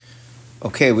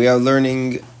Okay, we are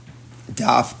learning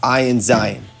Daf Ayin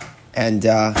Zayin, and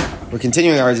we're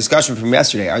continuing our discussion from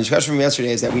yesterday. Our discussion from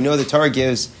yesterday is that we know the Torah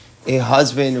gives a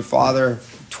husband or father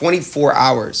 24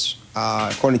 hours,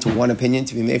 according to one opinion,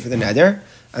 to be made for the neder,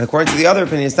 and according to the other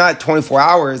opinion, it's not 24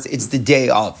 hours, it's the day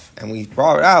of. And we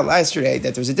brought it out yesterday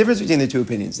that there's a difference between the two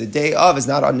opinions. The day of is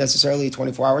not necessarily a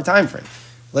 24-hour time frame.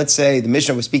 Let's say the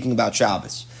Mishnah was speaking about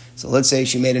Shabbos. So let's say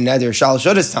she made a neder Shalosh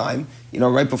Chodesh time,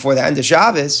 right before the end of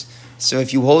Shabbos. So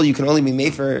if you hold you can only be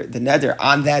made for the neder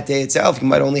on that day itself, you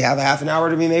might only have a half an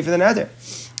hour to be made for the neder.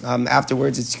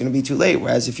 Afterwards, it's going to be too late.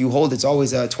 Whereas if you hold it's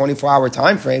always a 24-hour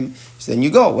time frame, so then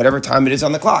you go, whatever time it is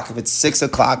on the clock. If it's 6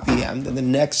 o'clock p.m., then the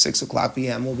next 6 o'clock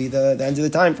p.m. will be the end of the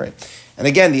time frame. And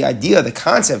again, the idea, the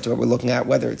concept of what we're looking at,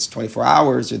 whether it's 24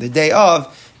 hours or the day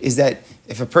of, is that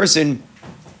if a person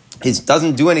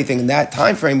doesn't do anything in that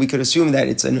time frame, we could assume that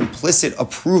it's an implicit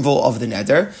approval of the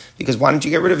neder, because why don't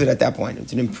you get rid of it at that point?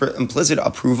 It's an implicit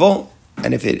approval,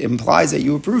 and if it implies that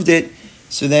you approved it,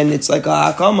 so then it's like a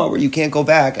hakama where you can't go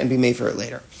back and be made for it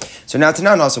later. So now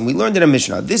Tanan also, we learned in a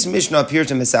Mishnah. This Mishnah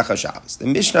appears in Masechah Shabbos. The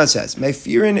Mishnah says,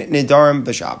 Mefirin Nidarim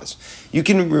b'Shabbos. You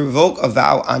can revoke a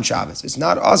vow on Shabbos. It's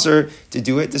not usher to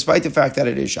do it, despite the fact that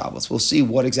it is Shabbos. We'll see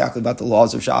what exactly about the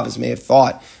laws of Shabbos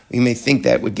we may think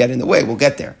that would get in the way. We'll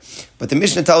get there. But the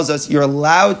Mishnah tells us you're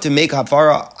allowed to make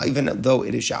hafara even though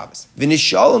it is Shabbos.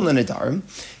 V'nishalon l'nedarim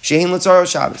shehin l'tzara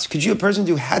Shabbos. Could a person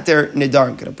do hater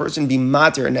nedarim? Could a person be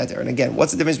mater and neder? And again,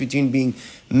 what's the difference between being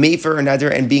mefer and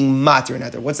neder and being mater and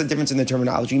neder? What's the difference in the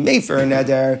terminology? Mefer and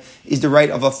neder is the right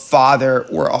of a father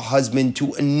or a husband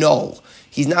to annul.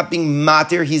 He's not being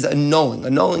mater, he's annulling.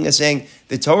 Annulling is saying,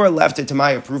 the Torah left it to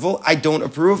my approval, I don't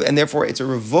approve, and therefore it's a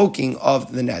revoking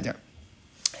of the neder.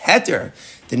 Heter,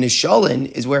 the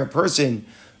nishalin, is where a person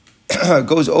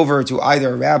goes over to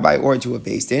either a rabbi or to a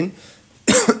beis din,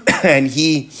 and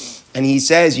he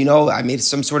says, I made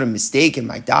some sort of mistake in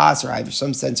my das, or I have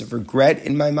some sense of regret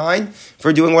in my mind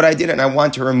for doing what I did, and I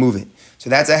want to remove it. So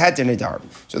that's a heter nedarim.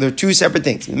 So there are two separate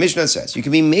things. The Mishnah says you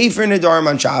can be made for nedarim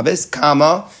on Shabbos,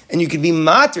 and you can be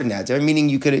mater neder, meaning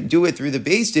you could do it through the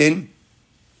beis din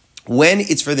when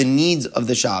it's for the needs of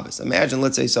the Shabbos. Imagine,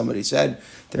 let's say somebody said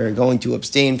they're going to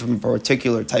abstain from a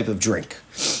particular type of drink.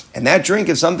 And that drink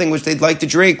is something which they'd like to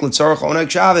drink, l'tzarech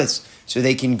oneg Shabbos. So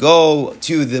they can go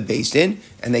to the beis din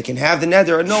and they can have the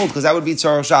neder annulled, because that would be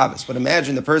tzarech Shabbos. But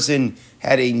imagine the person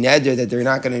had a neder that they're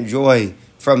not going to enjoy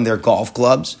from their golf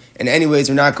clubs, and anyways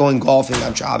they're not going golfing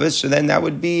on Shabbos, so then that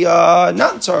would be not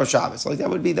Tzarech Shabbos.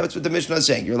 That's what the Mishnah is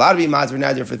saying. You're allowed to be mater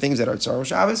neder for things that are Tzarech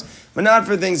Shabbos, but not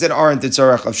for things that aren't the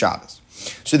Tzarech of Shabbos.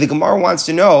 So the Gemara wants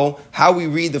to know how we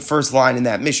read the first line in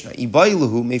that Mishnah. What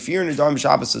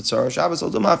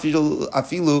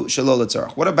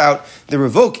about the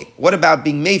revoking? What about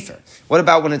being mefer? What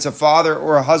about when it's a father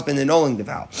or a husband annulling the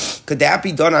vow? Could that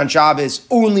be done on Shabbos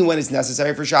only when it's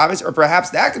necessary for Shabbos? Or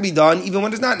perhaps that could be done even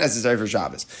when it's not necessary for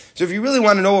Shabbos? So if you really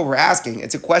want to know what we're asking,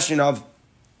 it's a question of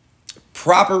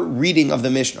proper reading of the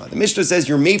Mishnah. The Mishnah says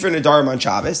you're made for nedarim on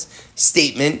Shabbos,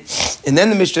 statement, and then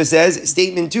the Mishnah says,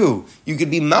 statement 2, you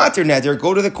could be mater neder,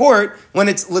 go to the court when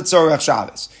it's l'tzorech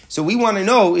Shabbos. So we want to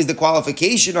know, is the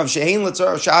qualification of shehein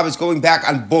l'tzorech Shabbos going back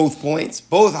on both points,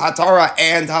 both hatara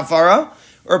and hafara,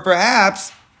 or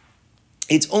perhaps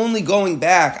it's only going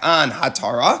back on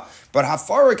hatara, but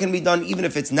hafara can be done even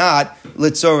if it's not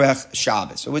l'tzorech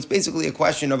Shabbos. So it's basically a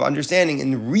question of understanding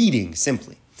and reading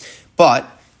simply. But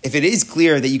if it is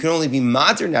clear that you can only be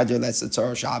mater neder, that's the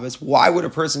Tzarech Shabbos, why would a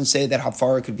person say that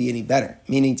hafara could be any better?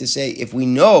 Meaning to say, if we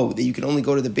know that you can only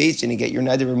go to the beis din and get your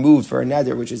neder removed for a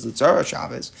neder, which is the Tzarech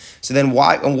Shabbos, so then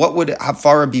what would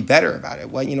hafara be better about it?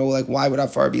 Why would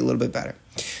hafara be a little bit better?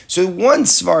 So one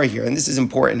svar here, and this is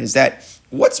important, is that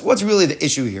what's really the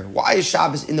issue here? Why is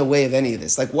Shabbos in the way of any of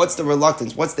this? What's the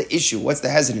reluctance? What's the issue? What's the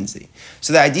hesitancy?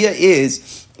 So the idea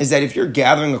is that if you're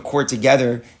gathering a court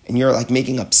together and you're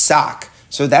making a psak,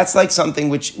 so that's something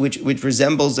which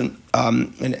resembles an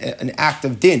act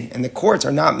of din, and the courts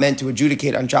are not meant to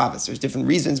adjudicate on Shabbos. There's different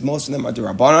reasons, most of them are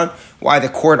d'Rabbanan, why the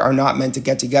court are not meant to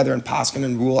get together and paskin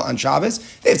and rule on Shabbos.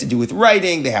 They have to do with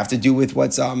writing, they have to do with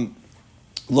what's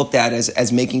looked at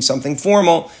as making something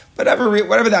formal.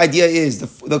 Whatever the idea is,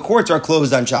 the courts are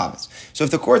closed on Shabbos. So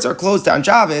if the courts are closed on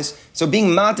Shabbos, so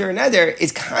being mater neder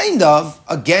is kind of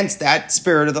against that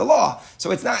spirit of the law. So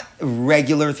it's not a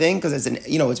regular thing because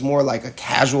it's more like a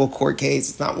casual court case.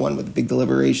 It's not one with big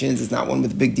deliberations. It's not one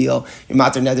with a big deal. Your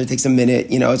mater neder takes a minute.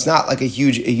 It's not like a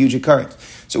huge occurrence.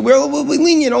 So we'll be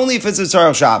lenient only if it's a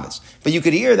Tzarech Shabbos. But you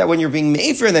could hear that when you're being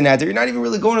made for the neder, you're not even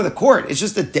really going to the court. It's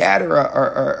just a dad or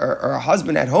a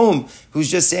husband at home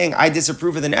who's just saying, I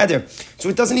disapprove of the neder. So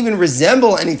it doesn't even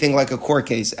resemble anything like a court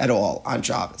case at all on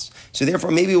Shabbos. So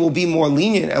therefore, maybe we'll be more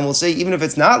lenient, and we'll say, even if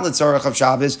it's not L'tzarech of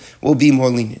Shabbos, we'll be more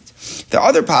lenient. The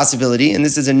other possibility, and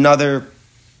this is another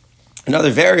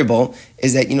variable,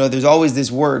 is that, there's always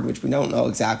this word, which we don't know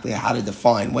exactly how to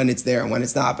define, when it's there and when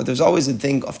it's not, but there's always a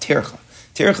thing of tircha.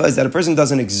 Tircha is that a person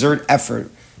doesn't exert effort,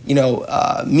 in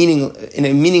a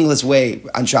meaningless way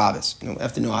on Shabbos. We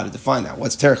have to know how to define that.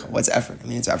 What's tircha? What's effort?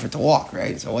 It's effort to walk,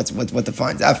 right? So what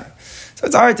defines effort? So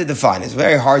it's hard to define. It's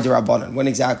very hard to rabbanon when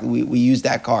exactly we use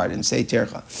that card and say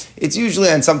tircha. It's usually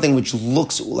on something which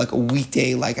looks like a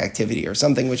weekday-like activity or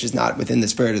something which is not within the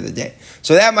spirit of the day.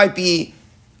 So that might be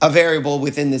a variable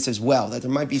within this as well, that there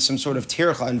might be some sort of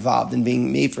tircha involved in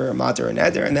being made for a mater or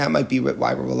neder, and that might be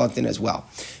why we're reluctant as well.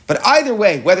 But either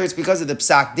way, whether it's because of the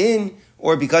psak din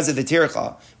or because of the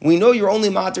tircha, we know you're only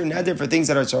mater neder for things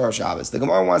that are Tzarech Shabbos. The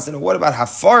Gemara wants to know, what about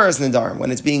hafaras nedarim, when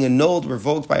it's being annulled,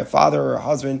 revoked by a father or a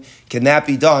husband? Can that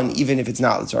be done even if it's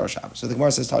not Tzarech Shabbos? So the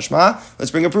Gemara says, Tashma, let's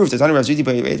bring a proof. The halacha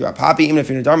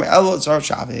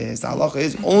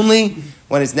is only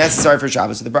when it's necessary for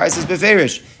Shabbos. So the Bryce says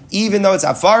beferish, even though it's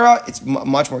hafara, it's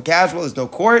much more casual, there's no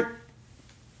court,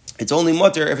 it's only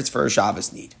mutter if it's for a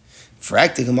Shabbos need. The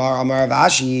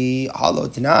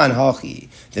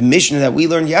Mishnah that we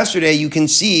learned yesterday, you can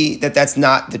see that that's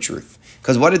not the truth.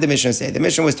 Because what did the Mishnah say? The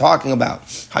Mishnah was talking about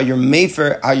how you're made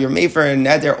for a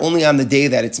neder only on the day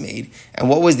that it's made. And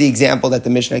what was the example that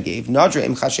the Mishnah gave? Nadra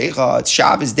im chashecha, it's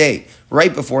Shabbos day,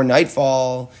 right before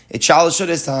nightfall. It's Shalosh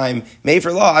Shudas time. Made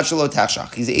for law, achalo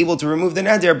tachshach. He's able to remove the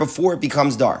neder before it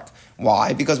becomes dark.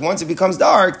 Why? Because once it becomes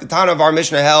dark, the time of our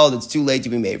Mishnah held, it's too late to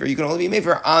be made for. You can only be made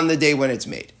for on the day when it's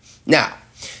made. Now,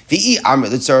 if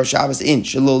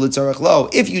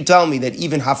you tell me that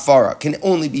even hafara can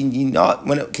only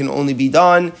be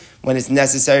done when it's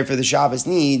necessary for the Shabbos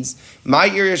needs, why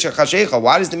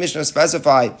does the Mishnah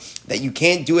specify that you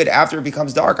can't do it after it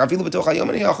becomes dark? You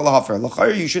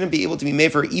shouldn't be able to be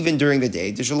made for even during the day.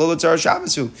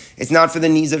 It's not for the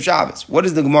needs of Shabbos. What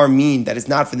does the Gemara mean that it's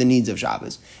not for the needs of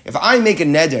Shabbos? If I make a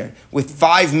neder with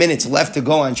 5 minutes left to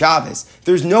go on Shabbos,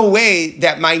 there's no way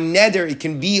that my neder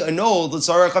can be annulled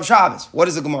l'tzarech of Shabbos. What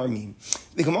does the Gemara mean?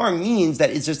 The Gemara means that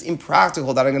it's just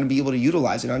impractical that I'm going to be able to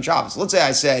utilize it on Shabbos. Let's say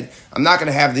I said, I'm not going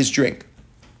to have this drink,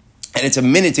 and it's a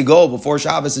minute to go before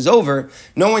Shabbos is over.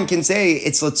 No one can say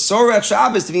it's l'tzorech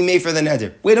Shabbos to be made for the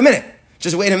neder. Wait a minute.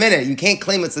 Just wait a minute. You can't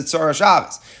claim it's l'tzorech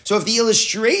Shabbos. So if the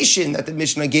illustration that the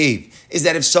Mishnah gave is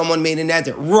that if someone made a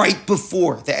neder right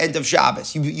before the end of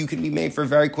Shabbos, you can be made for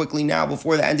very quickly now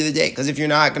before the end of the day. Because if you're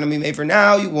not going to be made for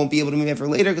now, you won't be able to be made for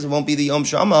later because it won't be the Yom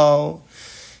Shamo.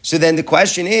 So then the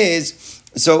question is,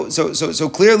 so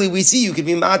clearly we see you could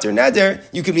be mater neder,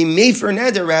 you could be made for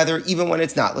neder rather, even when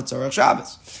it's not l'tzorech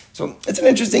Shabbos. So it's an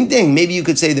interesting thing. Maybe you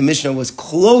could say the Mishnah was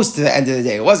close to the end of the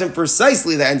day. It wasn't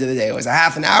precisely the end of the day. It was a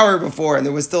half an hour before, and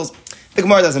there was still. The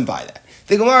Gemara doesn't buy that.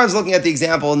 The Gemara is looking at the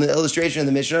example and the illustration of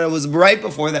the Mishnah, and it was right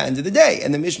before the end of the day,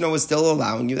 and the Mishnah was still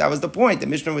allowing you. That was the point. The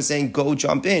Mishnah was saying, go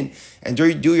jump in and do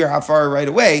your hafara right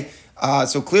away.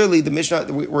 So clearly, the Mishnah,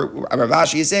 Rav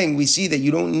Ashi is saying, we see that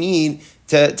you don't need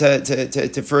for it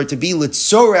to be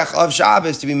l'tzorech of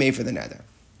Shabbos to be made for the neder.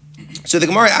 So the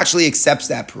Gemara actually accepts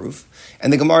that proof,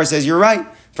 and the Gemara says, you're right.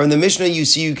 From the Mishnah, you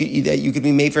see that you could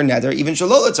be made for neder even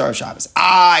shalol l'tzorech Shabbos.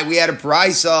 We had a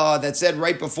brisa that said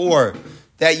right before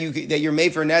that you're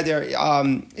made for neder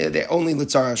only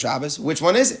l'tzorech Shabbos. Which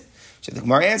one is it? So the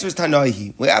Gemara answers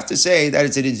Tanaihi. We have to say that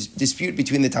it's a dispute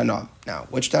between the Tanam. Now,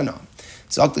 which Tanam?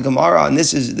 So the Gemara, and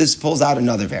this pulls out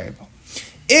another variable.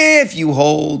 If you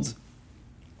hold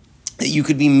that you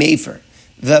could be made for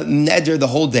the neder the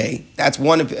whole day, that's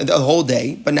the whole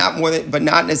day, but not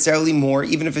necessarily more,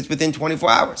 even if it's within 24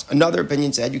 hours. Another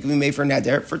opinion said you could be made for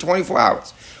neder for 24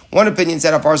 hours. One opinion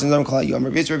said you have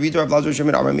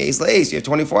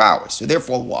 24 hours. So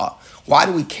therefore, why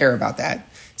do we care about that?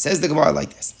 Says the Gemara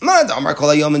like this.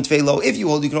 If you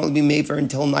hold, you can only be made for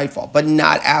until nightfall, but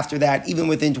not after that, even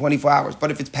within 24 hours.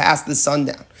 But if it's past the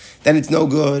sundown, then it's no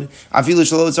good.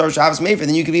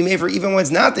 Then you can be made for even when it's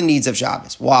not the needs of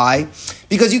Shabbos. Why?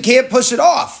 Because you can't push it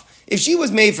off. If she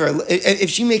makes a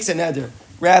neder,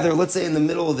 rather, let's say in the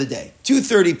middle of the day,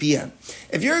 2:30 p.m.,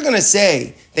 if you're going to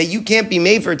say that you can't be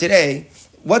made for today,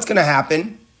 what's going to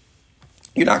happen?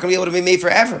 You're not going to be able to be made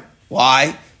forever.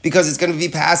 Why? because it's going to be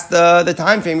past the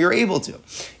time frame you're able to.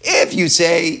 If you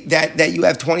say that you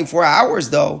have 24 hours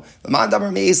though, then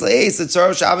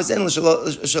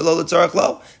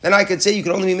I could say you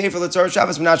can only be made for L'tzorah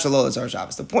Shabbos, but not Shalol L'tzorah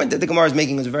Shabbos. The point that the Gemara is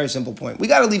making is a very simple point. We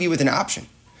got to leave you with an option.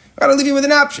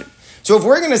 So if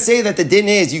we're going to say that the din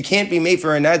is you can't be made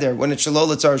for a neder when it's Shalol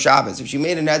L'tzorah Shabbos, if she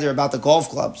made a neder about the golf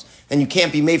clubs, then you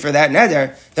can't be made for that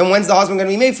neder, then when's the husband going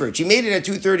to be made for it? She made it at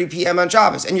 2:30 p.m. on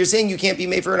Shabbos, and you're saying you can't be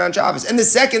made for it on Shabbos. And the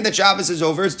second that Shabbos is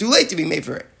over, it's too late to be made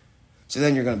for it. So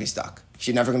then you're going to be stuck.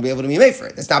 She's never going to be able to be made for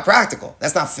it. That's not practical.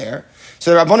 That's not fair.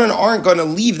 So the Rabbanan aren't going to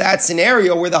leave that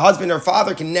scenario where the husband or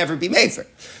father can never be made for it.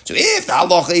 So if the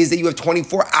halacha is that you have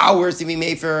 24 hours to be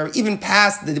made for, even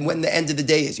past when the end of the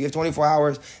day is, you have 24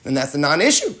 hours, then that's the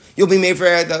non-issue. You'll be made for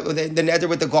the neder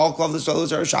with the golf club, the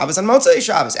solos, or Shabbos on Motzei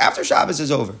Shabbos, after Shabbos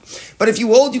is over. But if you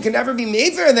hold, you can never be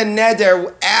made for the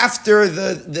neder after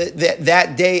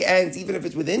that day ends, even if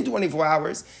it's within 24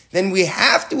 hours, then we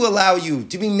have to allow you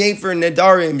to be made for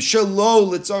nedarim, Shalol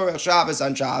L'tzorah Shabbos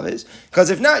on Shabbos, because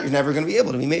if not, you're never going to be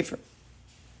able to be made for it.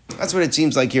 That's what it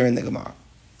seems like here in the Gemara.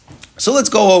 So let's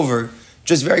go over,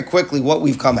 just very quickly, what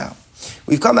we've come out.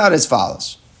 We've come out as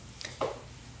follows.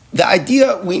 The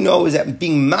idea we know is that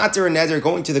being mater and neder,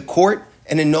 going to the court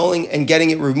and annulling and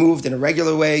getting it removed in a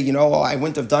regular way, I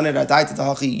wouldn't have done it, I died to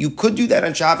Tahachi. You could do that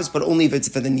on Shabbos, but only if it's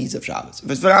for the needs of Shabbos.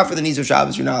 If it's not for the needs of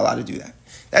Shabbos, you're not allowed to do that.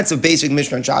 That's a basic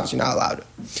Mishnah on Shabbos, you're not allowed to.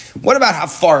 What about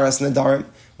hafaras nedarim?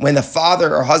 When the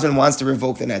father or husband wants to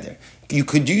revoke the neder.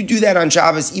 Could you do that on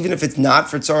Shabbos, even if it's not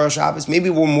for Tzara Shabbos? Maybe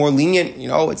we're more lenient,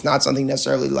 it's not something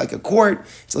necessarily like a court,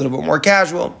 it's a little bit more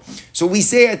casual. So we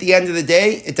say at the end of the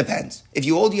day, it depends. If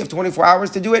you have 24 hours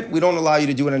to do it, we don't allow you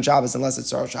to do it on Shabbos unless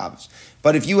it's Tzara Shabbos.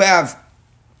 But if you have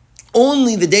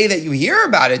only the day that you hear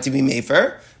about it to be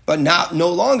mefer, but no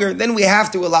longer, then we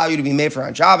have to allow you to be mefer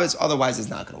on Shabbos, otherwise it's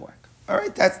not going to work. All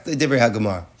right, that's the Divrei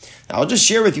HaGemara. Now I'll just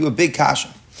share with you a big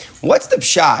kasha. What's the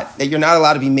pshat that you're not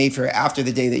allowed to be made for after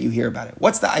the day that you hear about it?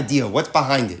 What's the idea? What's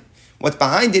behind it? What's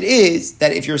behind it is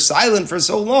that if you're silent for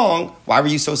so long, why were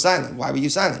you so silent? Why were you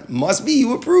silent? Must be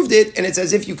you approved it, and it's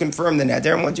as if you confirm the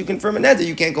neder, and once you confirm a neder,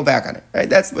 you can't go back on it. Right?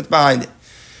 That's what's behind it.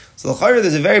 So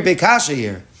there's a very big kasha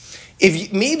here.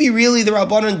 If maybe really the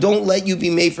Rabbanan don't let you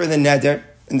be made for the neder,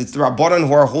 and it's the Rabbanan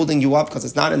who are holding you up because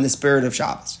it's not in the spirit of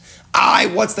Shabbos.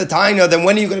 What's the taina? Then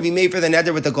when are you going to be made for the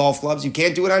neder with the golf clubs? You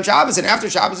can't do it on Shabbos, and after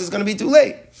Shabbos is going to be too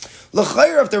late.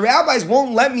 L'chayr, if the rabbis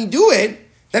won't let me do it,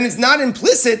 then it's not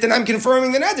implicit that I'm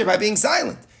confirming the neder by being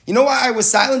silent. You know why I was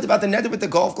silent about the neder with the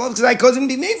golf clubs? Because I couldn't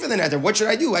be made for the neder. What should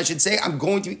I do? I should say I'm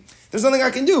going to be... There's nothing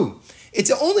I can do.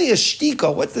 It's only a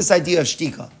shtika. What's this idea of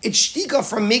shtika? It's shtika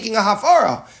from making a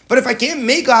hafara. But if I can't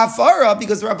make a hafara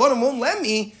because the Rabbanim won't let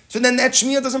me, so then that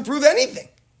shmiyah doesn't prove anything.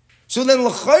 So then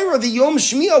l'chayra, the Yom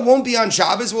Shmiyah won't be on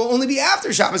Shabbos, will only be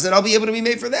after Shabbos, and I'll be able to be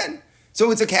made for then.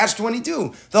 So it's a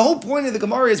catch-22. The whole point of the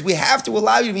Gemara is we have to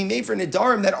allow you to be made for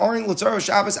nedarim that aren't L'tzorah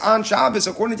Shabbos on Shabbos,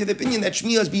 according to the opinion that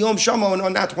Shmiyah is b'Yom Shamo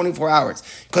and not 24 hours.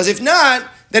 Because if not,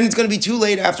 then it's going to be too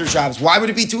late after Shabbos. Why would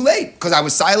it be too late? Because I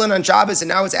was silent on Shabbos and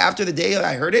now it's after the day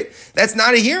I heard it? That's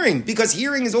not a hearing, because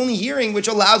hearing is only hearing which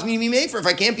allows me to be made for. If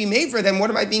I can't be made for, then what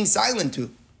am I being silent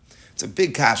to? It's a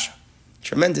big kasha.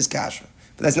 Tremendous kasha.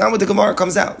 But that's not what the Gemara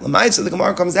comes out. L'maisa, the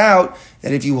Gemara comes out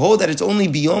that if you hold that it's only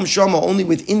biyom shama, only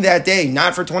within that day,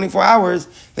 not for 24 hours,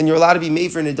 then you're allowed to be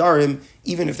made for nedarim,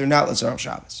 even if they're not L'tzorah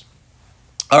Shabbos.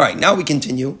 All right, now we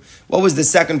continue. What was the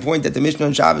second point that the Mishnah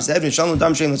on Shabbos said?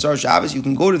 L'tzorah Shabbos, you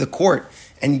can go to the court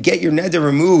and get your neder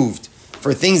removed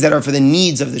for things that are for the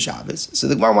needs of the Shabbos. So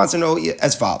the Gemara wants to know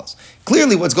as follows.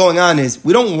 Clearly what's going on is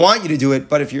we don't want you to do it,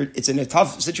 but if it's in a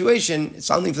tough situation, it's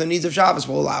something for the needs of Shabbos,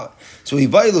 we'll allow it. So is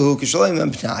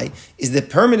the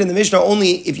permit in the Mishnah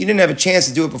only if you didn't have a chance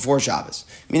to do it before Shabbos?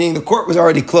 Meaning the court was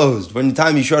already closed when the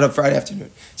time you showed up Friday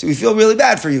afternoon. So we feel really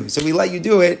bad for you, so we let you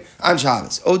do it on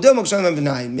Shabbos.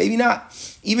 Maybe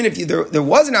not. Even if there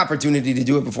was an opportunity to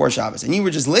do it before Shabbos and you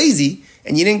were just lazy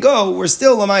and you didn't go, we're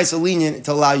still l'maisa lenient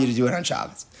to allow you to do it on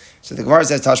Shabbos. So the Gemara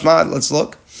says, Tashma, let's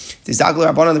look. The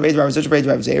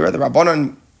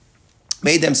Rabbanon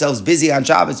made themselves busy on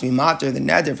Shabbos to be mater the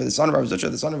neder for the son of Rav Zutra,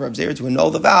 the son of Rav Zera, to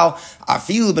annul the vow.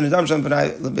 For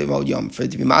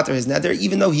it to be mater his neder,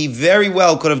 even though he very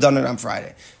well could have done it on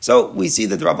Friday. So we see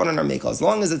that the Rabbanon are makel. As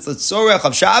long as it's the tzorech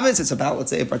of Shabbos, it's about,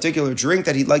 let's say, a particular drink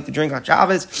that he'd like to drink on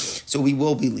Shabbos, so we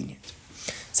will be lenient.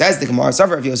 Says the Gemara,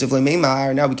 Rav Yosef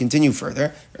lemeimar. Now we continue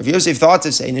further. Rav Yosef thought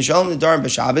to say, Nishalom nedarim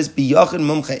b'Shabbos b'yachin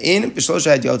mumchein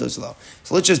b'shlosha hadyotos lo.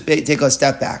 So let's just take a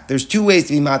step back. There's two ways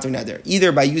to be mater neder.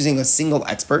 Either by using a single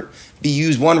expert,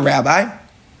 use one rabbi,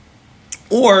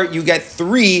 or you get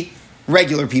 3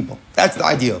 regular people. That's the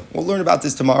ideal. We'll learn about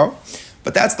this tomorrow.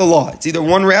 But that's the law. It's either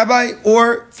one rabbi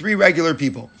or 3 regular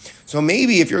people. So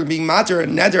maybe if you're being mater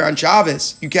and neder on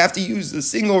Shabbos, you have to use the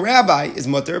single rabbi is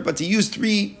mutter, but to use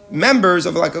 3 members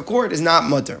of like a court is not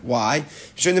mutter. Why?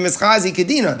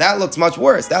 That looks much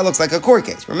worse. That looks like a court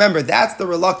case. Remember, that's the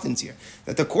reluctance here,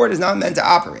 that the court is not meant to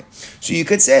operate. So you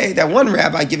could say that one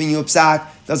rabbi giving you a psak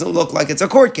doesn't look like it's a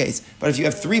court case, but if you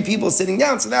have 3 people sitting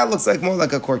down, so that looks like more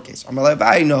like a court case.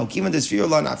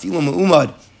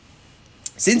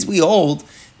 Since we hold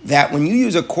that when you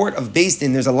use a court of Beis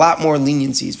Din, there's a lot more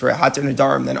leniencies for a Hater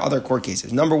Nedarim than other court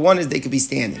cases. Number 1 is they could be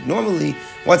standing. Normally,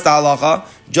 what's the halacha?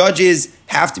 Judges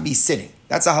have to be sitting.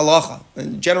 That's a halacha, a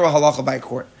general halacha by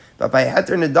court. But by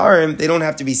Hater Nedarim, they don't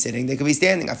have to be sitting. They could be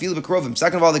standing. I feel b'krovim.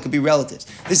 Second of all, they could be relatives.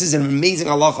 This is an amazing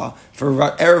halacha for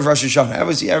Erev Rosh Hashanah.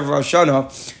 Obviously, Erev Rosh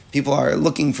Hashanah, people are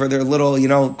looking for their little,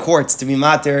 courts to be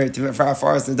mater, for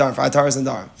Afaras Nedarim, for Ataras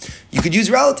Nedarim. You could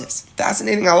use relatives.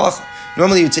 Fascinating halacha.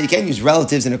 Normally, you would say you can't use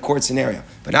relatives in a court scenario,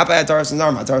 but not by Ataras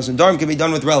Nedarim. Ataras Nedarim can be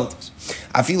done with relatives.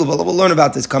 We'll learn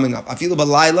about this coming up. Afilu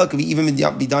b'layla could even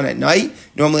be done at night.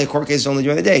 Normally, a court case is only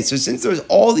during the day. So since there's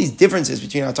all these differences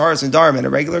between Ataras Nedarim and a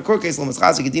regular court case,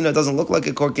 L'maschasi Kedina doesn't look like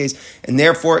a court case, and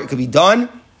therefore it could be done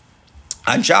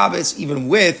on Shabbos even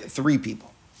with 3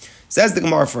 people. Says the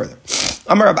Gemara further.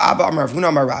 Amar Rab Abba, Amar Rav Huna,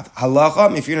 Amar Rav.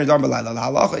 Halacha, if you're Nedar b'layla, the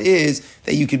halacha is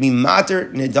that you could be mater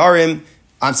Nedarim.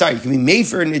 You can be made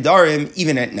for Nedarim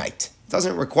even at night. It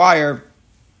doesn't require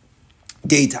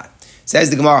daytime.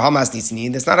 Says the Gemara, Hamas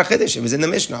Nitzini. That's not a chiddush. It was in the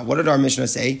Mishnah. What did our Mishnah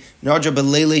say? Nadra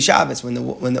b'leilei Shabbos. When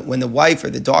the wife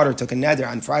or the daughter took a neder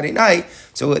on Friday night,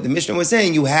 so the Mishnah was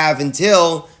saying you have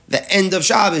until the end of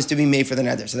Shabbos to be made for the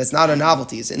neder. So that's not a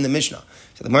novelty. It's in the Mishnah.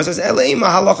 So the Gemara says, Eleima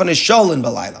halachan sholin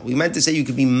b'layla. We meant to say you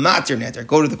could be mater neder.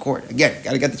 Go to the court. Again,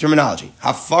 got to get the terminology.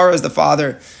 How far is the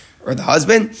father or the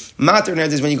husband? Mater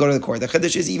neder is when you go to the court. The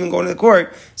chiddush is even going to the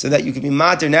court so that you can be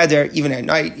mater neder even at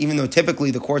night, even though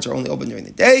typically the courts are only open during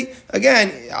the day.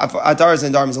 Again, Ataras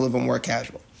Nedarim is a little bit more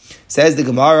casual. Says the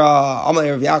Gemara, Amar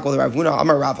Rav Yaakov, Rav Huna,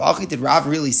 Amar Rav Achi. Did Rav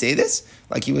really say this?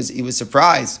 Like he was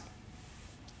surprised.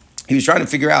 He was trying to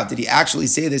figure out, did he actually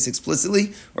say this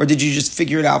explicitly, or did you just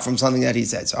figure it out from something that he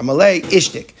said? So Amalei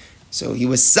Ishtik. So he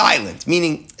was silent,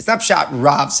 meaning it's not pshat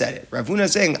Rav said it. Rav Huna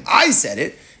is saying, I said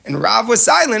it, and Rav was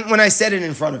silent when I said it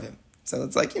in front of him. So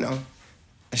it's like, a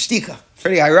shtika.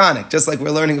 Pretty ironic. Just like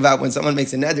we're learning about when someone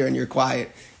makes a neder and you're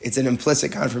quiet, it's an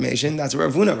implicit confirmation. That's what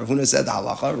Rav Huna said the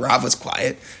halacha. Rav was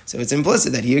quiet, so it's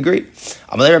implicit that he agreed.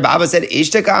 Amalei Rav Abba said,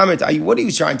 what are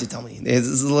you trying to tell me? This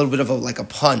is a little bit of a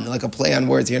pun, like a play on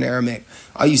words here in Aramaic.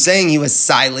 Are you saying he was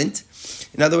silent?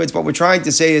 In other words, what we're trying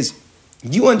to say is,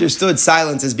 you understood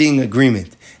silence as being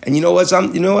agreement. And you know what?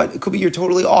 It could be you're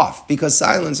totally off, because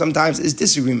silence sometimes is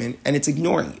disagreement and it's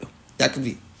ignoring you. That could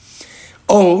be.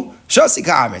 Oh, shasi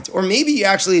ka'amet. Or maybe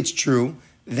actually it's true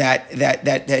that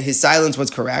his silence was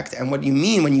correct. And what you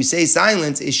mean when you say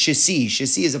silence is shasi.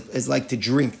 Shasi is like to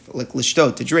drink, like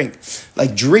lishtot, to drink.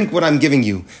 Like drink what I'm giving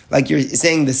you. Like you're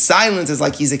saying the silence is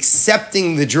like he's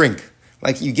accepting the drink.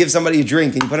 Like you give somebody a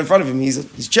drink and you put it in front of him,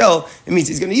 he's chill, it means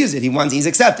he's going to use it. He's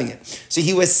accepting it. So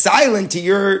he was silent to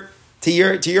your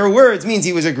words means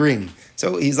he was agreeing.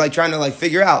 So he's like trying to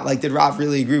figure out, did Rav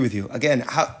really agree with you? Again,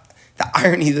 the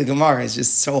irony of the Gemara is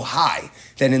just so high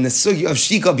that in the sugya of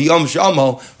Shika B'Yom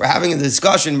Shamo, we're having a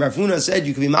discussion. Rav Huna said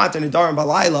you could be mater nedarim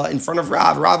b'layla in front of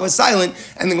Rav. Rav was silent,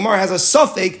 and the Gemara has a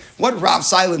suffix. What Rav's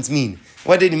silence mean?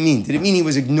 What did it mean? Did it mean he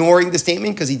was ignoring the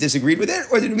statement because he disagreed with it,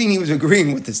 or did it mean he was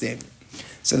agreeing with the statement?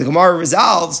 So the Gemara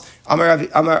resolves, Amar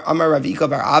Ravika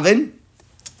bar Avin.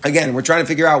 Again, we're trying to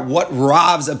figure out what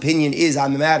Rav's opinion is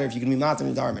on the matter, if you can be mater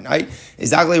nedarim at night.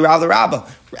 Exactly, Rav the Rabbah.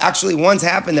 Actually, once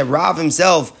happened that Rav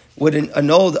himself would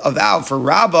annul a vow for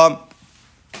Rabbah,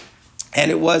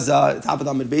 and it was top of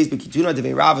the Amid Beis B'Kituna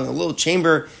Devei Rav in a little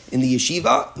chamber in the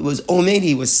yeshiva. It was Omed,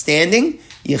 he was standing.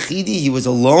 Yechidi, he was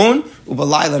alone.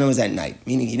 Ubalayla, and it was at night.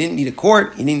 Meaning he didn't need a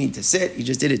court, he didn't need to sit, he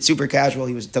just did it super casual,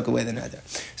 took away the neder.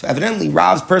 So evidently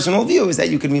Rav's personal view is that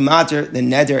you can be mater the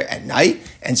neder at night,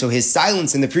 and so his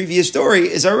silence in the previous story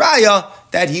is a raya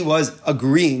that he was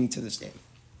agreeing to the statement.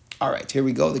 All right, here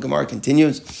we go. The Gemara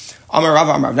continues. Amar Rav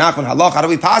Amar Nachman halach. How do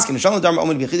we paskin?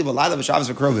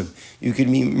 You could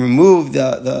remove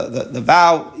the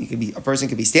vow. A person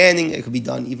could be standing. It could be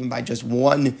done even by just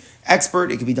one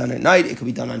expert. It could be done at night. It could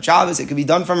be done on Shabbos. It could be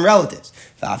done from relatives.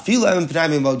 And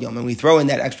we throw in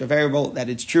that extra variable that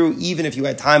it's true even if you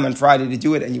had time on Friday to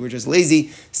do it and you were just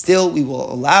lazy. Still, we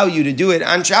will allow you to do it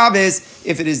on Shabbos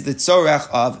if it is the tzorech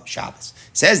of Shabbos.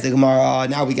 Says the Gemara,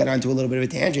 now we get onto a little bit of a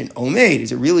tangent. Omeid,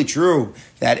 is it really true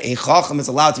that a chacham is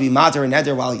allowed to be mater and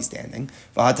neder while he's standing?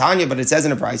 V'hatanya, but it says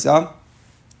in a brisa,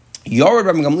 Yored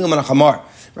Rabbi Gamliel man chamar.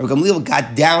 Rabbi Gamliel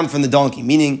got down from the donkey,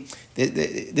 meaning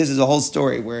this is a whole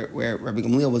story where Rabbi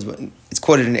Gamliel was, it's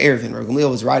quoted in Eruvin. Rabbi Gamliel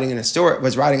was riding on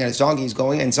his donkey, he's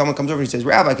going, and someone comes over and he says,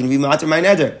 Rabbi, can you be matir my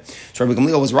neder? So Rabbi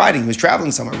Gamliel was riding, he was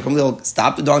traveling somewhere. Rabbi Gamliel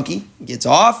stopped the donkey, gets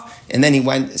off, and then he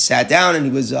sat down, and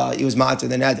he was matir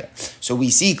the neder. So we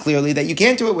see clearly that you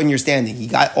can't do it when you're standing. He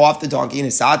got off the donkey in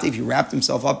his satif, he wrapped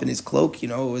himself up in his cloak, it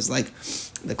was like,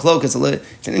 the cloak is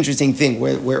it's an interesting thing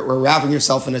where wrapping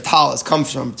yourself in a talis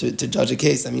comes from to judge a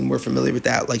case. I mean, we're familiar with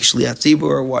that, like shliach tzibur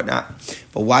or whatnot.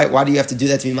 But why do you have to do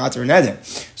that to be matir neder?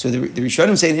 So the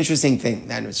Rishonim say an interesting thing,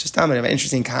 and it's just an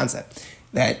interesting concept,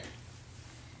 that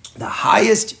the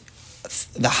highest,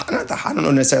 I don't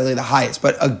know necessarily the highest,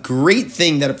 but a great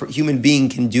thing that a human being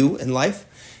can do in life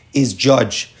is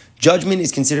judge. Judgment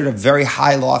is considered a very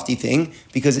high, lofty thing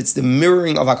because it's the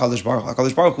mirroring of HaKadosh Baruch Hu.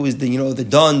 HaKadosh Baruch Hu is the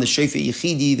Don, the Shofet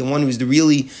Yechidi, the one who is the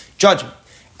really judgment.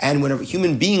 And when a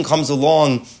human being comes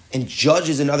along and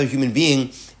judges another human being,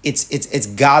 it's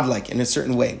godlike in a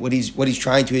certain way, what he's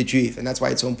trying to achieve. And that's why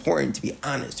it's so important to be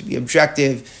honest, to be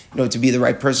objective, to be the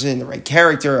right person, the right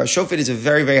character. A shofet is a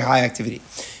very, very high activity.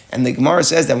 And the Gemara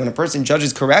says that when a person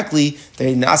judges correctly,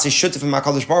 they nase shutef in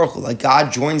HaKadosh Baruch Hu, like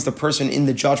God joins the person in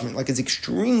the judgment, like it's an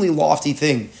extremely lofty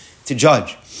thing to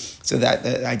judge. So that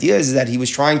the idea is that he was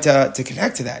trying to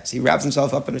connect to that. So he wraps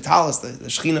himself up in a talis, the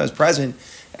Shekhinah is present,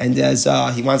 and as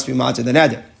he wants to be matir the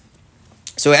neder.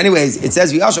 So anyways, it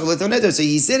says V'yashav l'to neder, so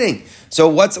he's sitting. So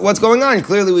what's going on?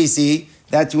 Clearly we see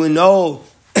that to annul,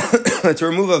 to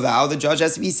remove a vow, the judge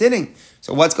has to be sitting.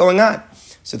 So what's going on?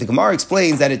 So the Gemara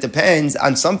explains that it depends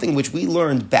on something which we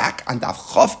learned back on Daf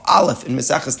Chof Aleph in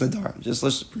Maseches Nedarim.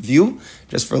 Let's review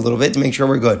just for a little bit to make sure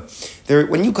we're good.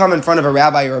 When you come in front of a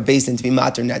rabbi or a beis din to be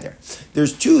matir neder,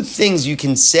 there's two things you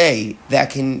can say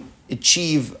that can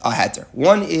achieve a heter.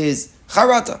 One is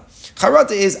charata.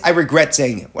 Charata is I regret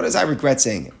saying it. What is I regret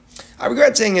saying it? I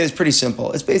regret saying it is pretty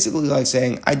simple. It's basically like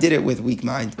saying I did it with weak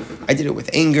mind. I did it with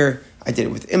anger. I did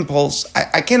it with impulse.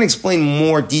 I can't explain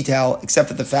more detail except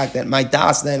for the fact that my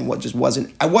das then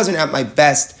I wasn't at my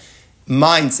best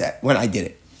mindset when I did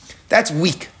it. That's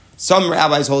weak. Some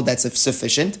rabbis hold that's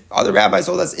sufficient. Other rabbis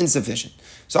hold that's insufficient.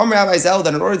 Some rabbis held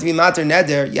that in order to be matir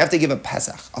neder, you have to give a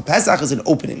pesach. A pesach is an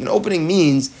opening. An opening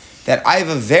means that I have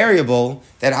a variable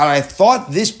that had I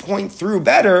thought this point through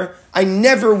better, I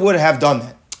never would have done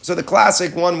that. So the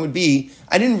classic one would be,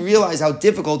 I didn't realize how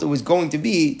difficult it was going to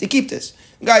be to keep this.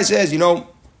 The guy says,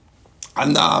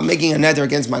 I'm making a neder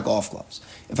against my golf clubs.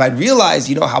 If I'd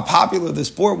realized, how popular the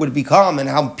sport would become and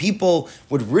how people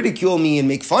would ridicule me and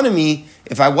make fun of me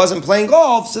if I wasn't playing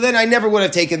golf, so then I never would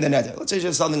have taken the neder. Let's say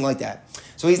just something like that.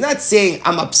 So he's not saying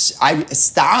I'm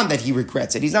astounded that he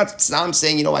regrets it. He's not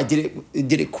saying, I did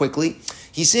it quickly.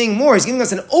 He's saying more. He's giving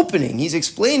us an opening. He's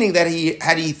explaining that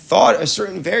had he thought a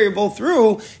certain variable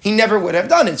through, he never would have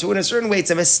done it. So in a certain way, it's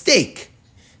a mistake.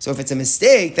 So if it's a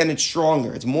mistake, then it's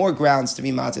stronger. It's more grounds to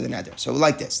be matir the neder. So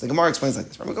like this. The Gemara explains like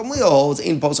this. Rabbi Gamliel holds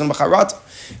in poskan b'charata.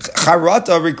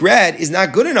 Charata, regret, is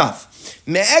not good enough.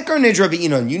 Me'ekar nidra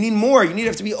b'inon. You need more. You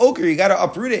have to be okar. You got to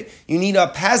uproot it. You need a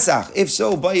pasach. If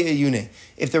so, baya yune.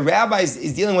 If the rabbi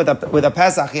is dealing with a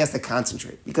pasach, he has to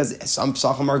concentrate because some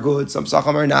psachim are good, some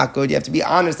psachim are not good. You have to be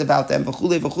honest about them.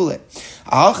 V'chule v'chule.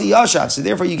 Ahachi yashav. So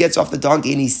therefore, he gets off the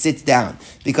donkey and he sits down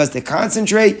because to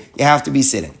concentrate, you have to be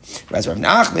sitting. Whereas Rav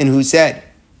Nachman, who said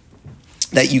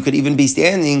that you could even be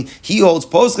standing, he holds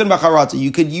poskan b'charata. You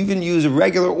could even use a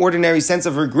regular, ordinary sense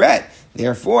of regret.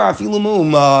 Therefore,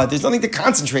 afilumum, there's nothing to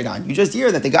concentrate on. You just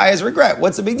hear that the guy has regret.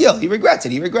 What's the big deal? He regrets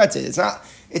it. It's not.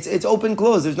 It's open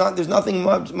close. There's nothing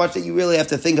much that you really have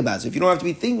to think about. So if you don't have to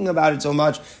be thinking about it so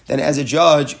much, then as a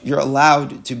judge, you're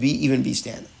allowed to even be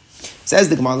standing. Says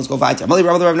the Gemara, let's go weiter.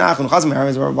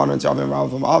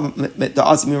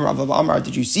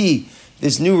 Did you see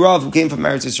this new Rav who came from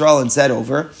Eretz Yisrael and said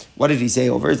over? What did he say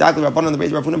over? Exactly, Rabbanon, the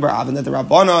Beis Rav Huna bar Av, and that the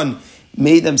Rabbanon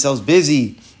made themselves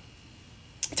busy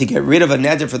to get rid of a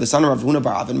neder for the son of Rav Huna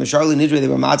bar Av. And Mesharli Nidre, they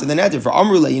were matir the neder. For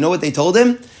Amrullah, you know what they told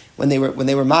him? When they were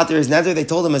matir his neder, they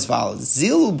told him as follows: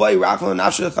 Zilu bay rachlo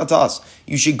nafshel chatas.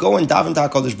 You should go and daven to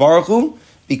HaKadosh Baruch Hu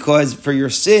because for your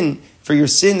sin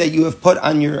that you have put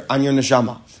on your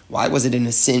neshama. Why was it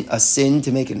a sin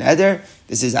to make a neder?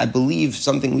 This is, I believe,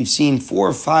 something we've seen 4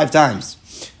 or 5 times.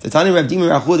 The Tani Rav Dimi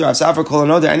Rachud Rav Safar Kol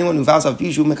Anoder, anyone who vows of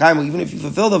Pishu Mekayim, even if you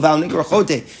fulfill the vow Nikra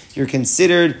Chote, you're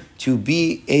considered to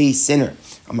be a sinner.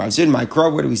 Amar Zid, my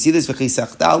crow, where do we see this? The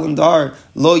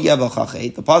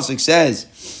pasuk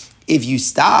says, if you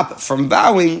stop from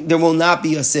vowing, there will not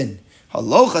be a sin.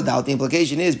 Halocha doubt, the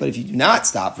implication is, but if you do not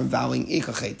stop from vowing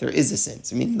ikachet, there is a sin.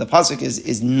 So meaning the pasuk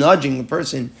is nudging the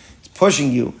person, it's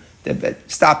pushing you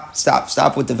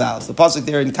Stop with the vows. The pasuk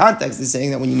there in context is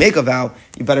saying that when you make a vow,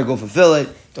 you better go fulfill it,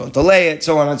 don't delay it,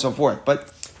 so on and so forth.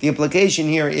 But the implication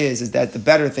here is that the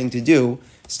better thing to do,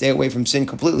 stay away from sin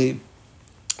completely,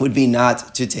 would be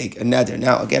not to take a neder.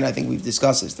 Now, again, I think we've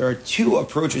discussed this. There are two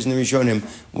approaches in the Rishonim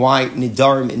why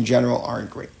nidarim in general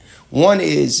aren't great. One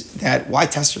is that why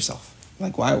test yourself?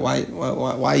 Like why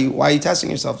are you testing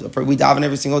yourself? We daven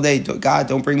every single day. God,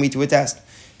 don't bring me to a test.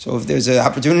 So if there's an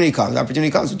opportunity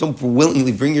comes. So don't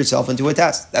willingly bring yourself into a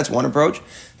test. That's one approach.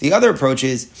 The other approach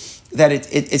is that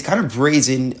it's kind of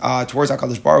brazen towards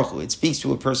HaKadosh Baruch Hu. It speaks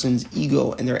to a person's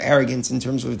ego and their arrogance in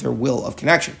terms of their will of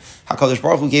connection. HaKadosh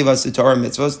Baruch Hu gave us the Torah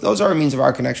mitzvahs. Those are a means of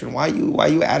our connection. Why are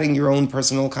you adding your own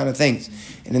personal kind of things?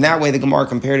 And in that way, the Gemara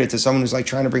compared it to someone who's like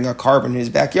trying to bring a carbon in his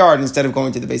backyard instead of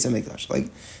going to the Beis HaMikdash. Like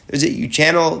you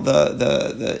channel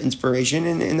the inspiration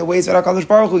in the ways that HaKadosh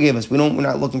Baruch Hu gave us. We're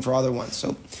not looking for other ones.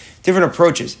 So different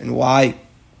approaches and why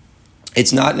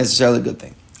it's not necessarily a good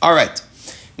thing. All right.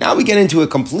 Now we get into a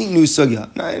complete new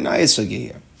sugya. Not a sugya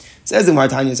here. It says the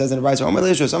Martanya, says in the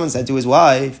Brayso, someone said to his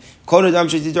wife, all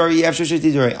nedarim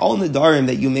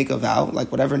that you make a vow,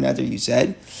 like whatever neder you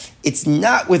said, it's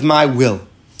not with my will.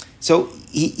 So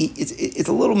it's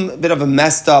a little bit of a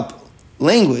messed up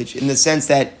language in the sense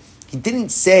that he didn't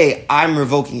say, I'm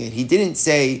revoking it. He didn't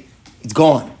say, it's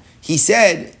gone. He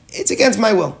said, it's against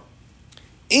my will.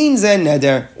 Ein zen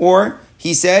neder, or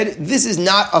he said, this is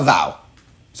not a vow.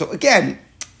 So again,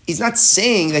 he's not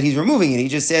saying that he's removing it. He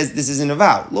just says this isn't a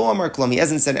vow. Lo amar klum. He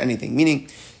hasn't said anything, meaning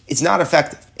it's not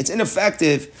effective. It's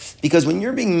ineffective because when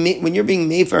you're being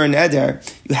made for a neder,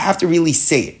 you have to really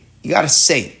say it. You got to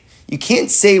say it. You can't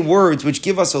say words which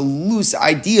give us a loose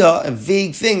idea, a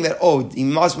vague thing that, he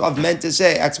must have meant to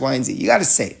say X, Y, and Z. You got to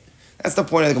say it. That's the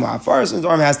point of the Gemara. Faras and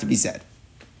Nedarim has to be said.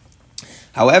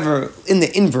 However, in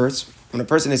the inverse, when a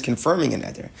person is confirming a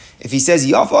neder, if he says,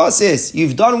 Yafa asis,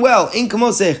 you've done well, in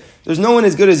kamosech, there's no one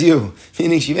as good as you,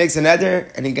 meaning she makes a neder,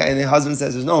 and the husband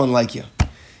says, there's no one like you.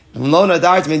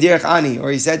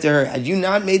 Or he said to her, had you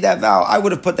not made that vow, I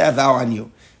would have put that vow on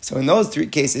you. So in those three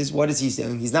cases, what is he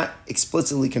saying? He's not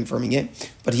explicitly confirming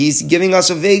it, but he's giving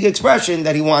us a vague expression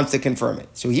that he wants to confirm it.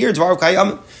 So here, Dvar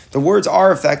Kayam, the words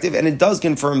are effective, and it does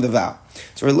confirm the vow.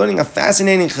 So we're learning a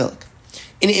fascinating chiluk.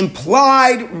 An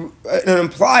implied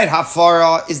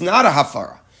hafara is not a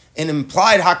hafara. An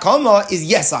implied hakama is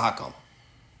yes a hakama.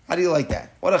 How do you like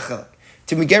that? What a chiluk.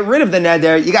 To get rid of the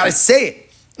neder, you got to say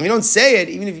it. If you don't say it,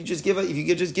 even if you just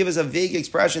give us a vague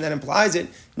expression that implies it,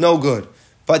 no good.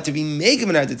 But to be making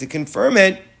an neder, to confirm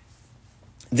it,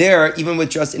 there, even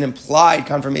with just an implied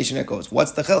confirmation, it goes.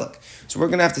 What's the chiluk? So we're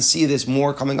going to have to see this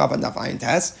more coming up on Daf Ayin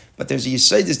Tes, but there's a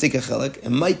yesodistic chiluk. It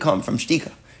might come from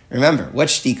shtika. Remember,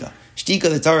 what's shtika? Shtika,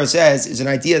 the Torah says, is an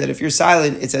idea that if you're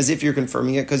silent, it's as if you're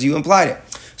confirming it because you implied it.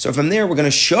 So from there, we're going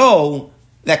to show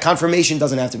that confirmation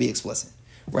doesn't have to be explicit.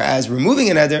 Whereas removing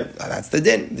an neder, that's the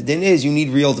din. The din is you need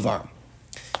real dvarim.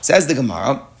 Says the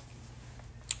Gemara.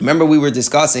 Remember we were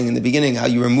discussing in the beginning how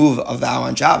you remove a vow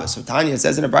on Shabbos. So Tanya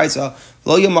says in a brayso,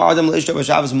 Lo yomar adam l'ishto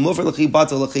b'Shabbos mufer l'chi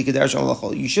batel l'chi keder shalom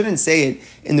l'chol. You shouldn't say it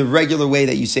in the regular way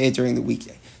that you say it during the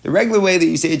weekday. The regular way that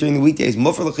you say it during the weekday is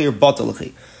mufer l'chi or batel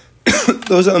l'chi.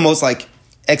 Those are the most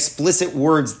explicit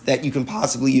words that you can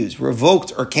possibly use.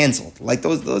 Revoked or canceled.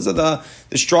 Those are the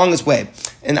strongest way.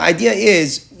 And the idea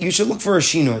is you should look for a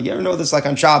shinoi. You ever know this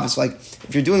on Shabbos?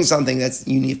 If you're doing something that's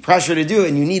you need pressure to do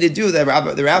and you need to do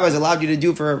that the rabbis allowed you to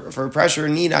do for pressure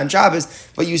and need on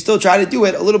Shabbos, but you still try to do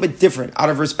it a little bit different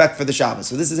out of respect for the Shabbos.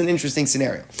 So this is an interesting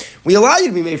scenario. We allow you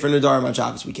to be made for Nedarim on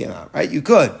Shabbos. We cannot, right? You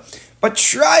could. But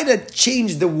try to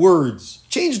change the words.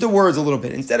 Change the words a little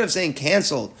bit. Instead of saying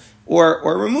canceled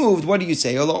or removed, what do you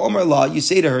say? You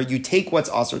say to her, you take what's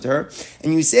also to her,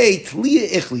 and you say, Tliya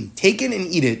ichli, take it and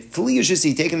eat it. Tliya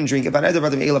shisi, take it and drink it.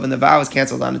 And the vow is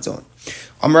canceled on its own.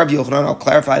 Amar Rabbi Yochanan, I'll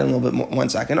clarify it in a little bit more, 1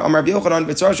 second. Amar Rabbi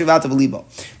Yochanan,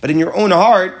 but in your own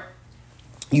heart,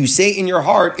 you say in your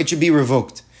heart, it should be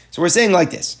revoked. So we're saying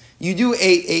like this. You do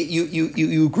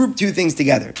you group two things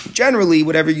together. Generally,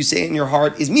 whatever you say in your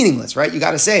heart is meaningless, right? You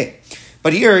got to say it.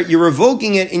 But here, you're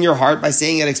revoking it in your heart by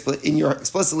saying it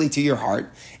explicitly to your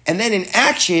heart. And then in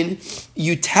action,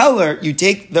 you tell her, you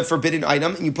take the forbidden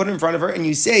item and you put it in front of her and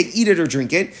you say, eat it or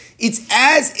drink it. It's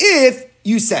as if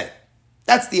you said it.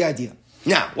 That's the idea.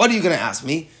 Now, what are you going to ask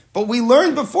me? But we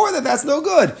learned before that that's no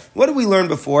good. What did we learn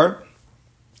before?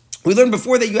 We learned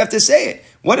before that you have to say it.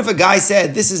 What if a guy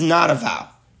said, this is not a vow?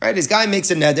 Right? This guy makes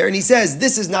a neder and he says,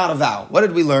 this is not a vow. What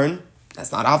did we learn?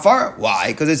 That's not hafara.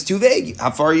 Why? Because it's too vague.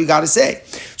 Hafara you got to say.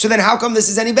 So then how come this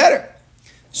is any better?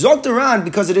 Zot Duran,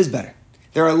 because it is better.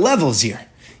 There are levels here.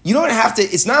 You don't have to,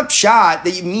 it's not pshat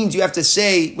that it means you have to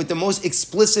say with the most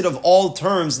explicit of all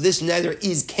terms, this neder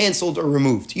is canceled or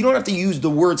removed. You don't have to use the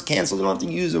words canceled, you don't have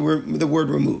to use the word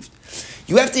removed.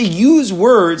 You have to use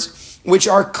words which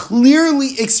are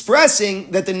clearly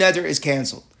expressing that the neder is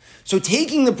canceled. So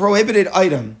taking the prohibited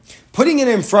item, putting it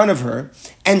in front of her,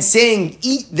 and saying,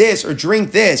 eat this or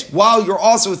drink this, while you're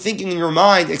also thinking in your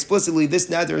mind explicitly, this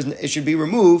neder it should be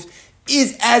removed,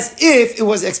 is as if it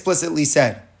was explicitly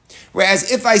said.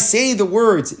 Whereas if I say the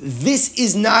words, this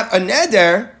is not a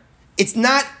neder, it's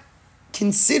not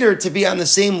considered to be on the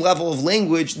same level of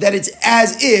language that it's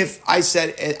as if I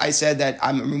said that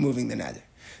I'm removing the neder.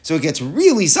 So it gets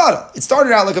really subtle. It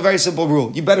started out like a very simple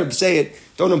rule. You better say it,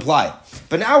 don't imply it.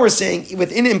 But now we're saying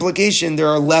within implication, there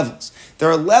are levels. There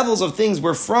are levels of things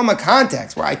where from a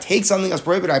context, where I take something that's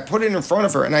prohibited, I put it in front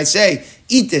of her, and I say,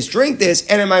 eat this, drink this,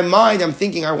 and in my mind, I'm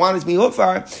thinking I want it to be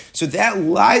hufar. So that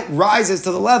rises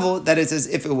to the level that it's as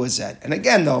if it was said. And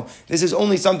again, though, this is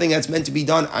only something that's meant to be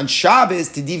done on Shabbos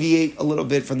to deviate a little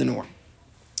bit from the norm.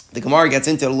 The Gemara gets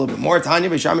into it a little bit more. Tanya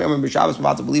b'Shami Omer b'Shabbos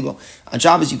m'vatal b'libo. On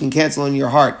Shabbos, you can cancel in your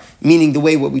heart, meaning the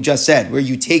way what we just said, where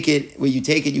you take it,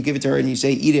 you give it to her, and you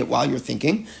say, eat it while you're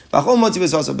thinking. But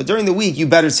during the week, you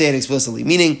better say it explicitly.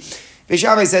 Meaning,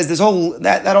 B'Shabbos says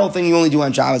that whole thing you only do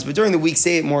on Shabbos, but during the week,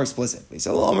 say it more explicitly.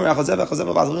 So even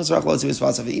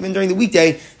during the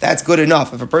weekday, that's good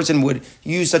enough. If a person would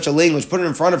use such a language, put it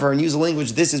in front of her, and use a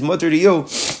language, this is mutter to you,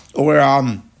 or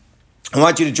I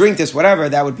want you to drink this, whatever,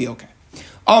 that would be okay.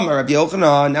 Amar Rabbi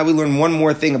Yochanan, now we learn one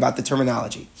more thing about the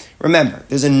terminology. Remember,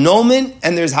 there's a nomen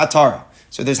and there's hatara.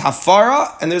 So there's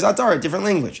hafara and there's hatara, different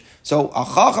language. So a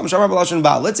chacham shamar b'lashon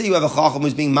ba. Let's say you have a chacham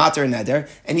who's being mater neder,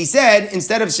 and he said,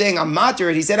 instead of saying I'm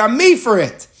mater it, he said I'm made for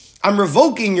it. I'm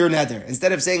revoking your neder,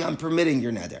 instead of saying I'm permitting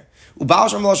your neder. Or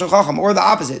the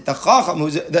opposite. The chacham,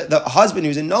 the husband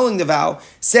who's annulling the vow,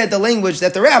 said the language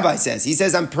that the rabbi says. He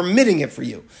says, I'm permitting it for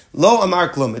you. Lo amar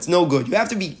klum. It's no good. You have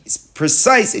to be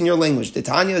precise in your language. The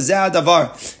Tanya zeh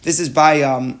davar. This is by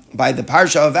the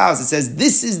parsha of vows. It says,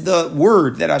 this is the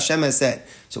word that Hashem has said.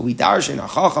 So we darshan a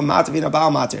chacham mater v'in a baal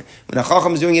mater. When a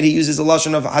chacham is doing it, he uses a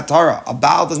lashon of hatara. A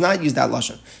baal does not use that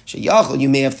lashon. Sheyachol, you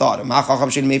may have thought, a chacham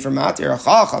should made for mater, a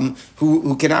chacham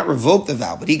who cannot revoke the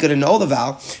vow, but he could annul the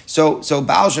vow. So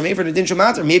baal shemay for the din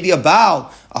mater. Maybe a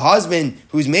baal, a husband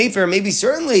who's made for, maybe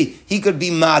certainly he could be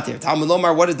mater. Talmud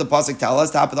Lomar, what does the pasuk tell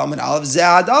us? Top of the Amud Aleph,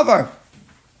 zeh hadavar.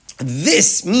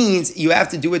 This means you have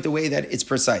to do it the way that it's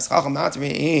precise. Chacham mater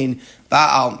in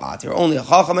ba'al mater. Only a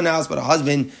chacham announces, but a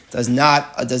husband does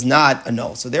not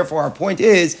annul. So therefore, our point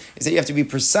is that you have to be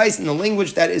precise in the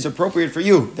language that is appropriate for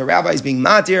you. The rabbi is being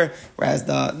mater, whereas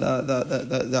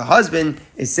the husband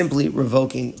is simply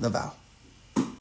revoking the vow.